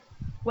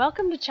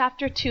Welcome to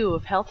Chapter 2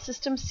 of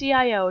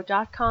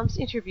HealthSystemCIO.com's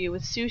interview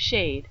with Sue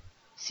Schade,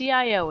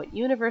 CIO at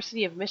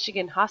University of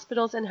Michigan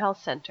Hospitals and Health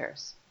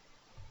Centers.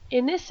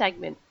 In this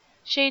segment,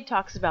 Schade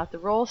talks about the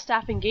role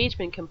staff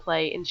engagement can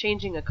play in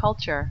changing a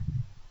culture,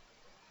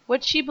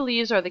 what she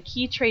believes are the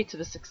key traits of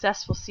a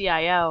successful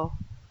CIO,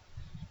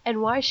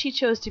 and why she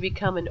chose to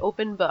become an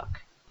open book.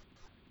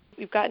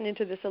 We've gotten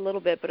into this a little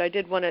bit, but I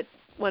did want to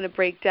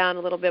break down a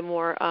little bit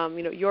more,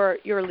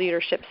 your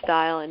leadership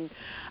style, and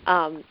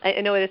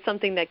I know it's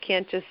something that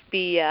can't just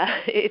be.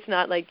 It's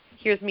not like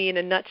here's me in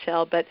a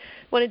nutshell, but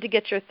wanted to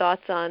get your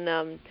thoughts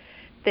on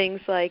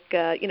things like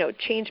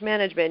change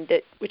management,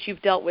 which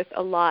you've dealt with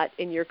a lot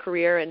in your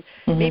career, and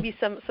maybe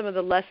some of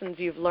the lessons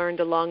you've learned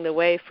along the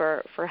way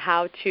for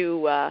how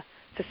to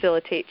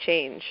facilitate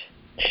change.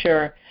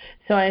 Sure.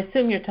 So I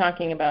assume you're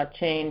talking about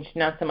change,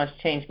 not so much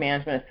change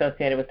management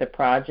associated with the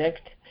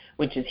project,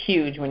 which is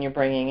huge when you're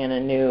bringing in a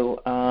new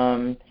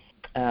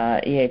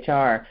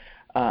EHR,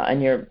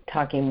 and you're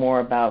talking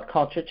more about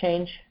culture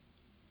change?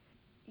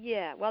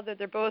 Yeah, well,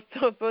 they're both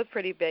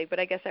pretty big, but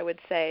I guess I would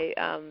say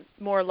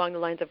more along the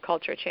lines of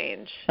culture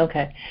change.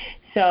 Okay.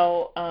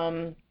 So,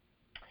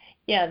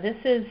 this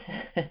is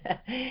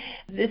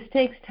this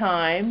takes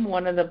time.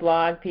 One of the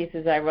blog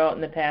pieces I wrote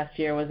in the past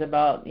year was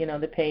about,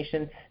 the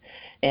patients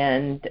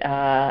and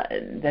that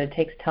it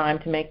takes time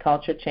to make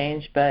culture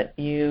change, but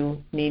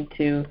you need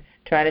to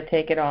try to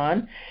take it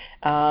on.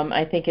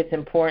 I think it's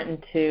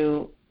important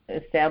to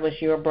establish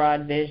your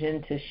broad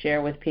vision, to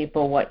share with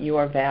people what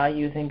your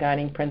values and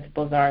guiding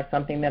principles are,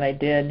 something that I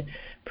did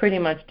pretty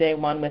much day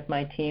one with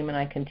my team and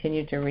I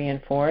continue to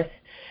reinforce.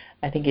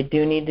 I think you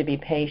do need to be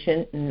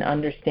patient and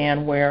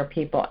understand where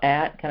people are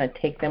at, kind of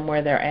take them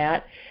where they're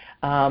at.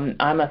 I'm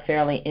a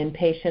fairly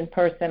impatient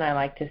person. I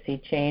like to see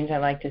change. I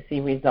like to see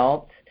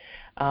results.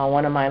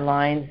 One of my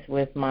lines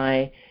with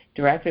my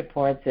direct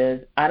reports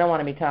is, I don't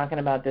want to be talking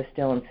about this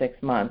still in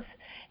 6 months.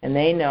 And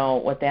they know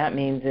what that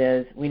means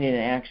is we need an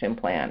action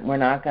plan. We're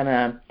not going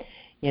to,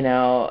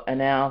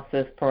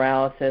 analysis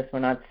paralysis. We're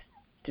not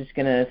just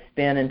going to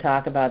spin and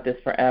talk about this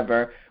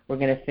forever. We're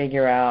going to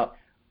figure out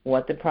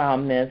what the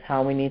problem is,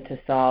 how we need to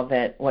solve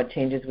it, what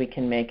changes we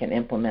can make and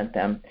implement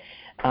them.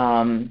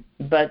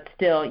 But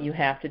still, you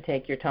have to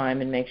take your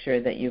time and make sure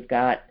that you've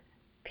got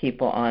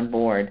people on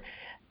board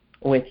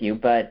with you.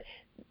 But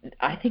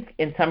I think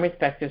in some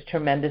respects there's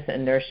tremendous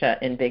inertia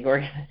in big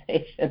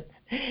organizations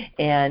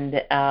and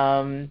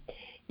to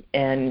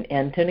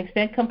an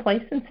extent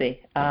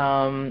complacency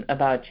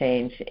about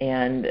change.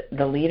 And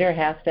the leader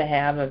has to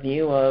have a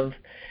view of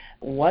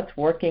what's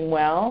working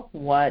well,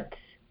 what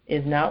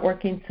is not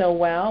working so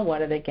well,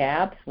 what are the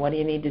gaps, what do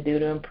you need to do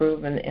to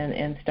improve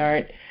and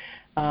start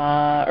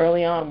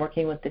early on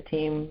working with the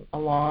team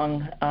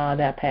along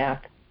that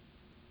path.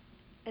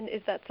 And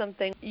is that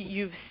something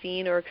you've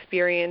seen or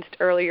experienced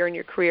earlier in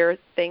your career,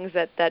 things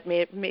that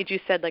made you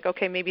said, like,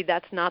 okay, maybe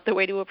that's not the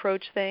way to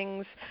approach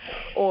things,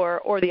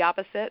 or the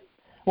opposite?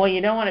 Well,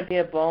 you don't want to be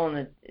a bull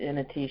in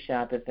a tea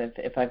shop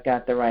if I've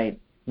got the right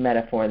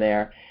metaphor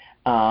there,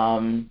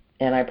 and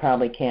I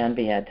probably can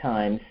be at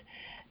times.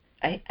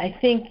 I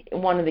think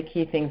one of the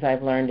key things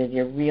I've learned is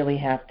you really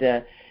have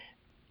to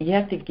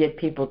get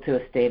people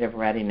to a state of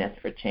readiness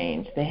for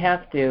change. They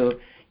have to.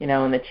 In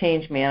the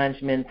change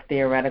management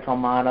theoretical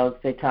models,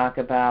 they talk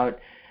about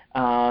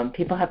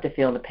people have to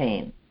feel the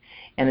pain.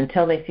 And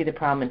until they see the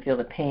problem and feel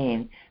the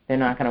pain, they're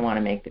not going to want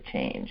to make the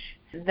change.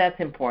 That's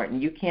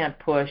important. You can't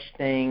push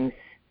things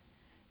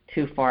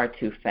too far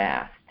too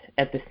fast.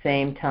 At the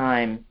same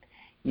time,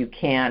 you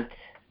can't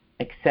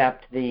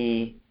accept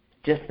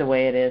just the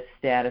way it is,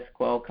 status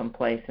quo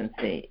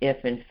complacency,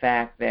 if in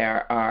fact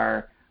there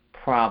are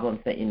problems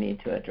that you need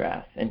to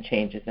address and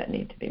changes that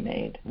need to be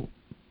made.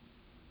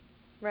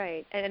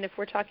 Right, and if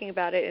we're talking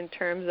about it in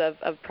terms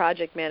of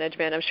project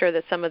management, I'm sure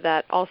that some of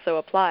that also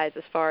applies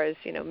as far as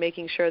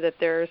making sure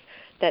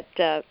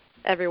that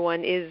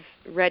everyone is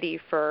ready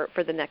for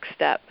the next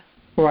step.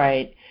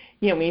 Right.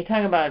 When you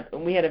talk about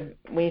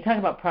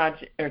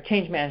project or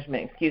change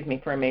management,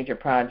 for a major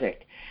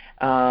project,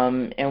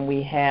 and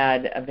we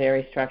had a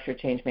very structured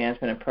change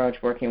management approach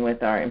working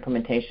with our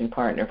implementation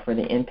partner for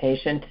the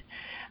inpatient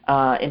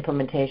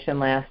implementation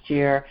last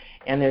year,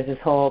 and there's this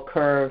whole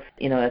curve,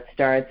 that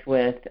starts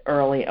with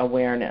early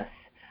awareness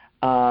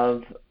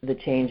of the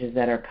changes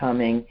that are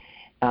coming,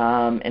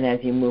 and as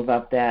you move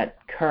up that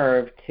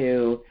curve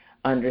to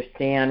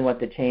understand what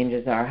the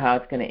changes are, how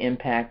it's going to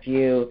impact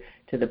you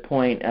to the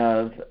point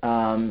of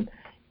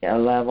a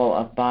level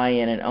of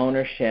buy-in and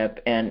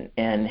ownership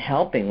and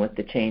helping with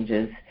the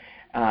changes,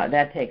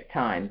 that takes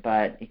time,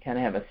 but you kind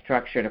of have a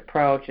structured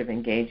approach of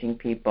engaging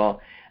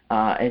people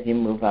as you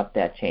move up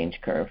that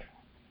change curve.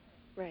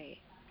 Right.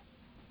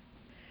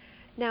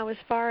 Now, as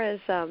far as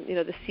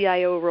the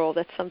CIO role,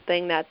 that's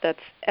something that's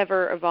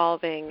ever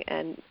evolving,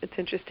 and it's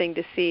interesting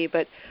to see.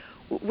 But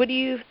what do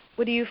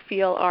you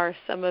feel are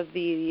some of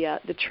the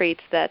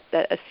traits that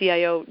a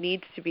CIO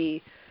needs to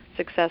be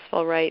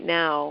successful right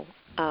now,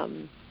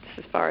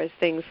 as far as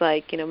things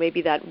like,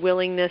 maybe that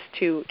willingness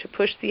to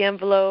push the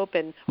envelope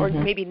and or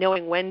maybe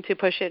knowing when to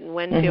push it and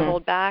when to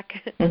hold back?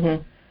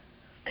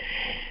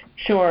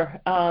 Sure.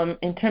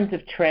 In terms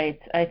of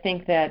traits, I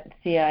think that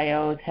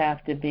CIOs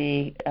have to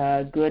be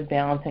a good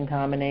balance and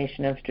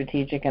combination of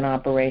strategic and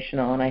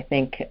operational, and I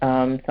think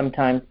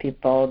sometimes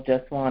people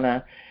just want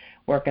to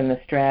work in the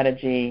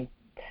strategy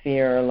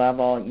sphere or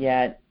level,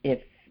 yet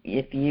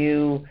if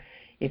you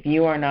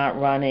are not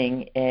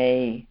running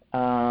a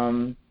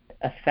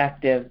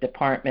effective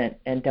department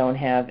and don't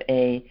have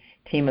a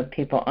team of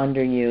people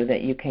under you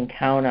that you can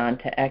count on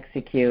to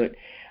execute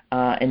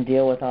and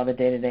deal with all the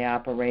day-to-day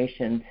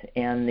operations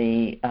and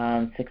the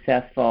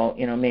successful,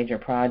 major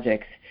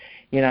projects,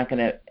 you're not going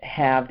to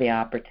have the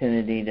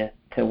opportunity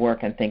to work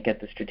and think at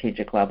the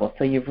strategic level.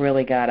 So you've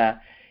really got to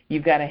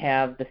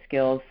have the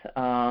skills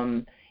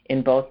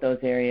in both those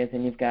areas,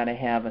 and you've got to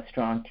have a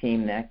strong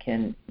team that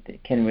can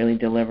really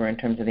deliver in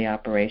terms of the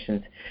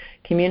operations.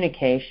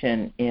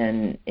 Communication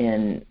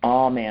in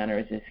all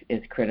manners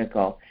is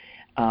critical.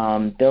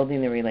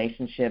 Building the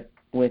relationship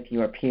with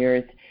your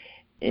peers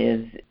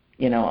is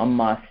a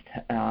must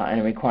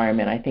and a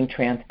requirement. I think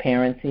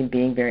transparency,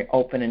 being very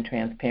open and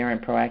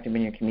transparent, proactive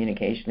in your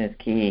communication is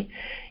key.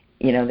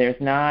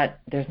 There's not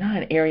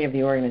an area of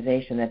the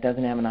organization that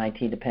doesn't have an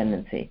IT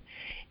dependency.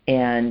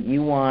 And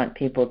you want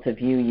people to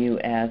view you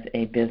as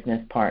a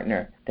business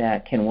partner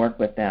that can work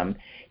with them.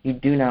 You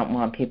do not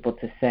want people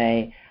to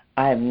say,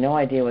 I have no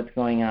idea what's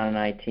going on in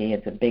IT.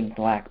 It's a big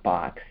black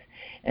box.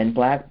 And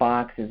black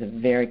box is a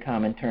very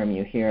common term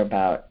you hear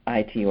about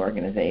IT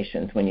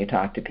organizations when you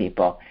talk to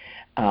people.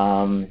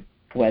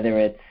 Whether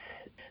it's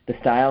the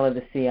style of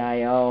the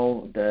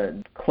CIO,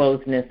 the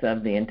closeness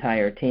of the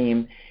entire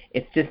team,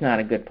 it's just not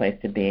a good place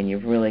to be, and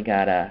you've really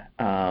got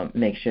to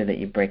make sure that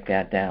you break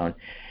that down.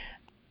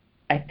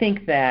 I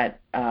think that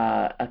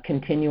a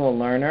continual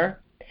learner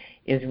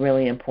is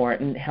really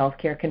important.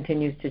 Healthcare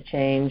continues to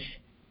change.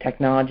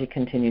 Technology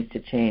continues to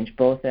change,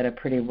 both at a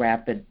pretty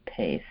rapid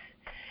pace.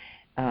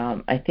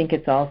 I think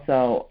it's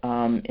also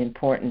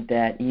important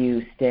that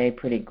you stay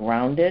pretty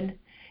grounded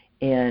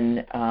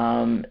in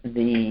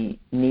the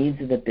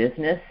needs of the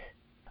business,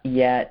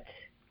 yet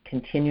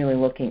continually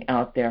looking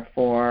out there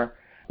for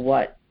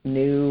what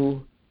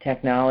new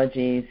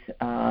technologies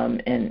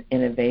and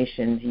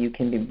innovations you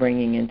can be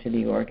bringing into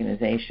the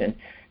organization,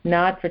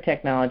 not for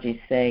technology's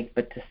sake,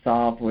 but to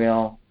solve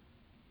real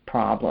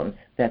problems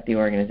that the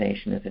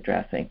organization is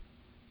addressing.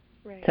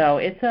 Right. So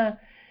it's a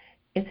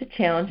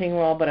challenging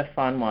role, but a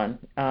fun one.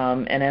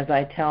 And as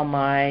I tell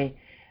my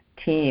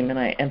team, and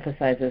I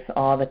emphasize this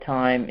all the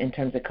time in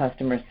terms of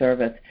customer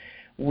service,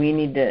 we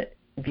need to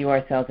view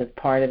ourselves as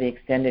part of the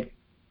extended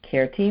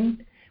care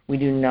team. We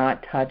do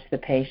not touch the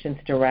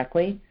patients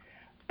directly,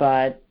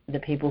 but the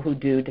people who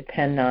do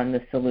depend on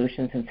the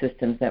solutions and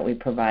systems that we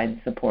provide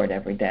and support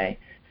every day.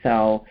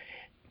 So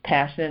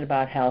passionate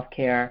about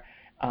healthcare.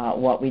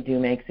 What we do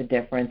makes a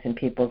difference in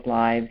people's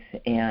lives,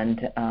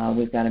 and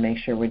we've got to make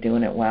sure we're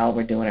doing it well,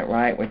 we're doing it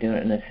right, we're doing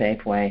it in a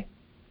safe way.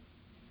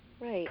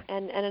 Right,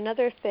 and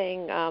another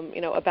thing,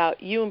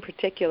 about you in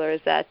particular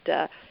is that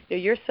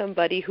you're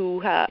somebody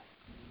who, I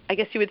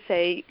guess you would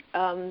say,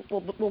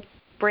 will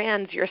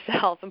brand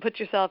yourself and put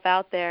yourself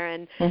out there,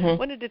 and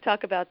wanted to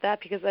talk about that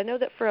because I know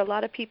that for a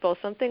lot of people,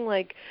 something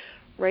like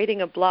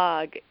writing a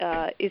blog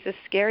is a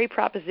scary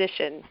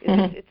proposition.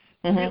 It's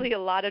really a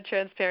lot of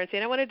transparency,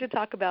 and I wanted to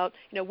talk about,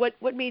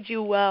 what made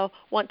you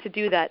want to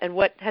do that, and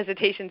what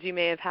hesitations you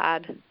may have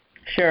had.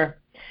 Sure.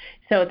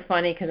 So it's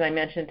funny because I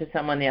mentioned to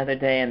someone the other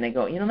day, and they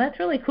go, that's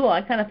really cool.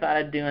 I kind of thought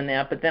of doing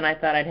that, but then I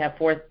thought I'd have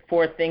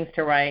four things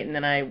to write, and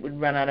then I would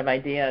run out of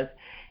ideas.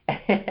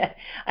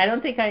 I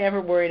don't think I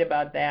ever worried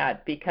about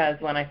that because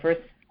when I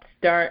first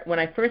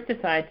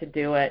decided to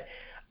do it,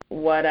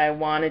 what I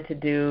wanted to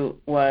do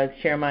was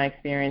share my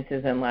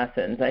experiences and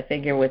lessons. I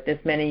figure with this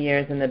many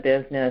years in the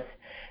business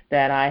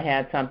that I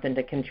had something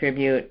to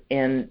contribute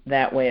in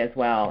that way as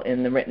well,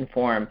 in the written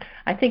form.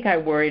 I think I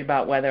worried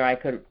about whether I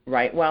could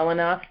write well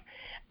enough,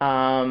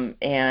 and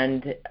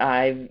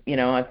I've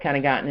kind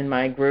of gotten in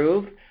my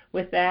groove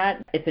with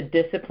that. It's a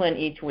discipline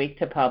each week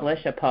to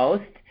publish a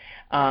post.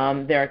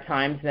 There are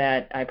times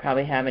that I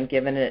probably haven't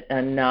given it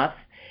enough,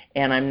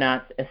 and I'm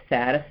not as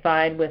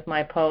satisfied with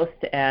my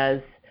post as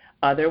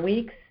other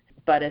weeks.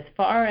 But as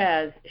far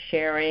as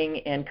sharing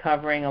and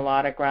covering a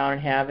lot of ground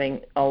and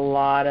having a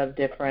lot of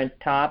different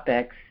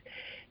topics,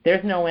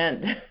 there's no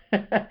end.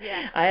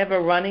 Yeah. I have a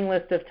running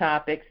list of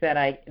topics that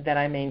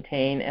I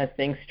maintain as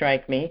things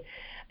strike me.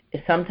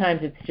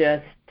 Sometimes it's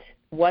just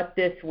what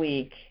this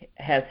week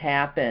has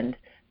happened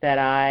that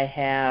I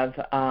have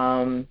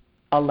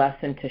a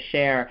lesson to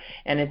share.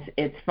 And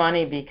it's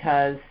funny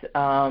because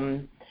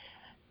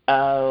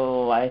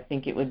I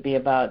think it would be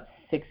about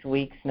 6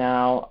 weeks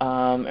now,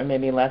 or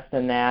maybe less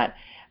than that,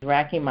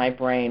 racking my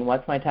brain.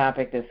 What's my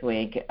topic this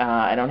week?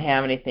 I don't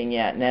have anything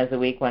yet. And as the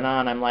week went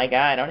on, I'm like,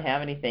 I don't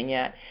have anything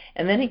yet.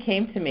 And then it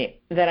came to me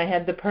that I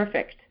had the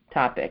perfect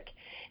topic,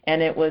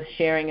 and it was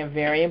sharing a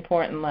very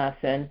important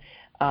lesson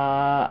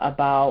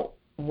about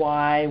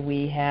why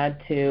we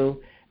had to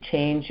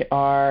change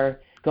our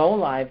go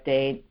live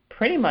date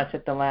pretty much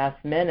at the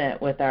last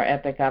minute with our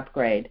Epic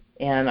upgrade.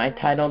 And I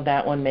titled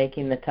that one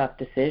Making the Tough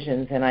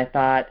Decisions, and I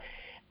thought,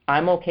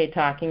 I'm okay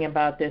talking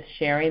about this,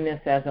 sharing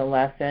this as a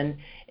lesson,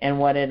 and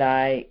what did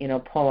I,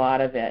 pull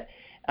out of it.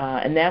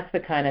 And that's the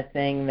kind of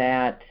thing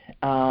that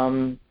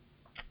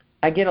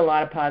I get a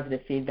lot of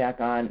positive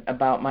feedback on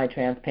about my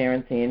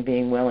transparency and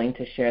being willing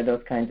to share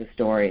those kinds of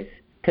stories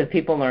because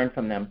people learn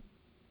from them.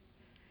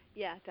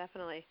 Yeah,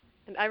 definitely.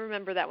 And I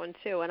remember that one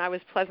too, and I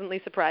was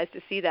pleasantly surprised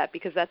to see that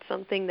because that's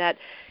something that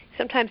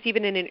sometimes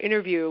even in an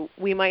interview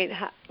we might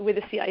with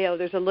a CIO,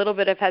 there's a little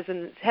bit of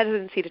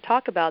hesitancy to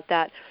talk about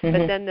that,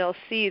 but then they'll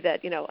see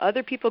that,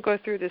 other people go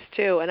through this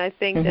too, and I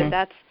think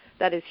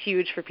that is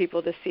huge for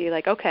people to see,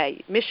 like,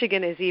 okay,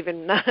 Michigan is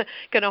even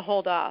going to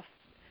hold off.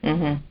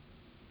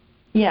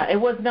 Yeah,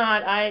 it was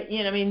not,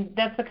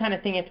 that's the kind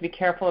of thing you have to be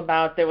careful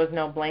about. There was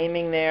no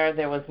blaming there.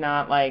 There was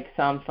not like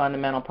some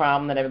fundamental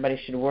problem that everybody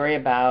should worry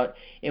about.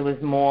 It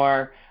was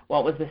more,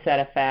 what was the set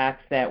of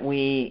facts that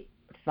we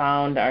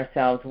found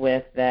ourselves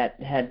with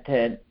that had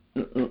to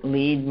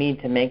lead me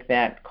to make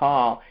that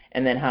call,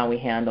 and then how we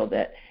handled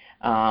it.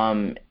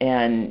 And,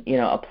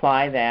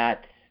 apply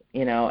that,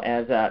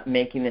 as a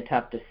making the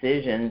tough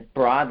decisions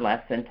broad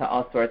lesson to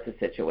all sorts of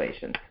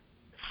situations.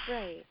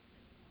 Right.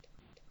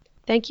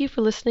 Thank you for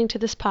listening to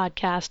this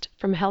podcast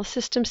from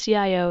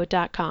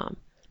healthsystemcio.com.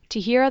 To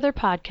hear other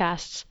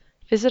podcasts,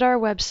 visit our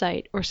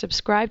website or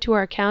subscribe to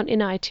our account in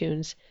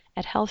iTunes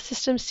at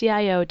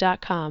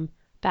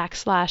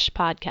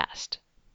healthsystemcio.com/podcast.